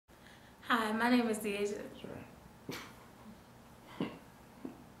Hi, my name is Deja.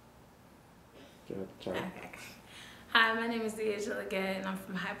 Sorry. Okay. Hi, my name is Deja Legette, and I'm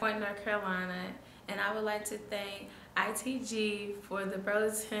from High Point, North Carolina. And I would like to thank ITG for the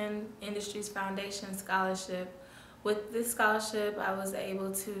Burlington Industries Foundation scholarship. With this scholarship, I was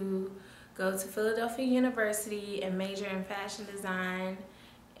able to go to Philadelphia University and major in fashion design.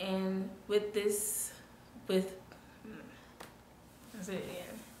 And with this, let's do it again.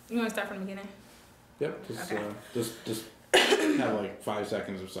 You want to start from the beginning? Yep. Just have like 5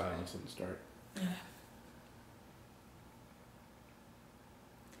 seconds of silence and start. Okay.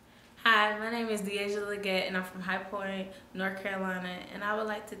 Hi, my name is Deja Legette, and I'm from High Point, North Carolina. And I would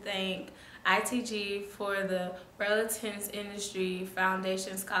like to thank ITG for the Burlington Industries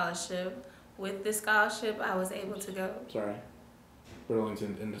Foundation scholarship. With this scholarship, I was able to go. Sorry.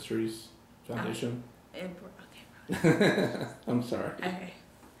 Burlington Industries Foundation. Okay. I'm sorry. Okay.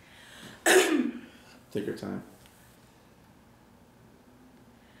 Take your time.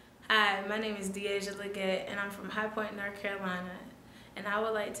 Hi, my name is Deja Legette, and I'm from High Point, North Carolina. And I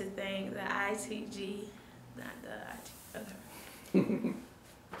would like to thank the ITG, not the ITG, okay.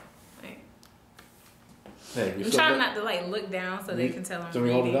 Wait. Hey, I'm trying not to like look down so they can tell I'm reading.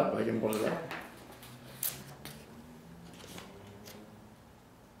 reading. Hold it up? I can hold it up.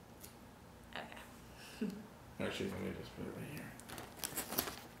 Okay. Actually, let me just put it right here.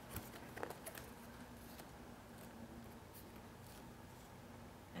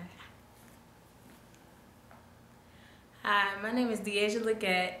 Hi, my name is Deja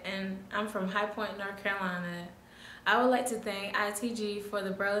Legette, and I'm from High Point, North Carolina. I would like to thank ITG for the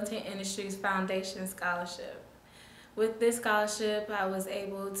Burlington Industries Foundation scholarship. With this scholarship, I was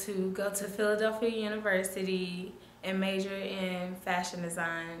able to go to Philadelphia University and major in fashion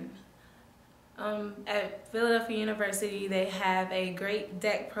design. At Philadelphia University, they have a great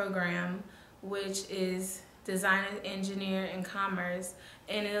DEC program, which is Design, Engineer, and Commerce,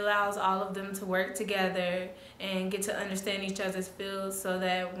 and it allows all of them to work together and get to understand each other's fields so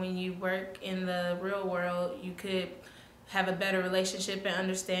that when you work in the real world, you could have a better relationship and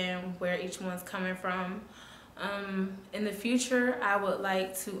understand where each one's coming from. In the future, I would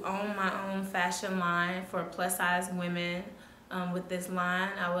like to own my own fashion line for plus-size women. With this line,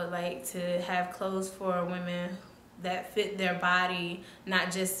 I would like to have clothes for women that fit their body,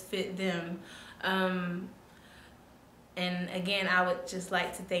 not just fit them. And again, I would just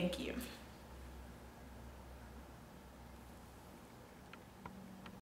like to thank you.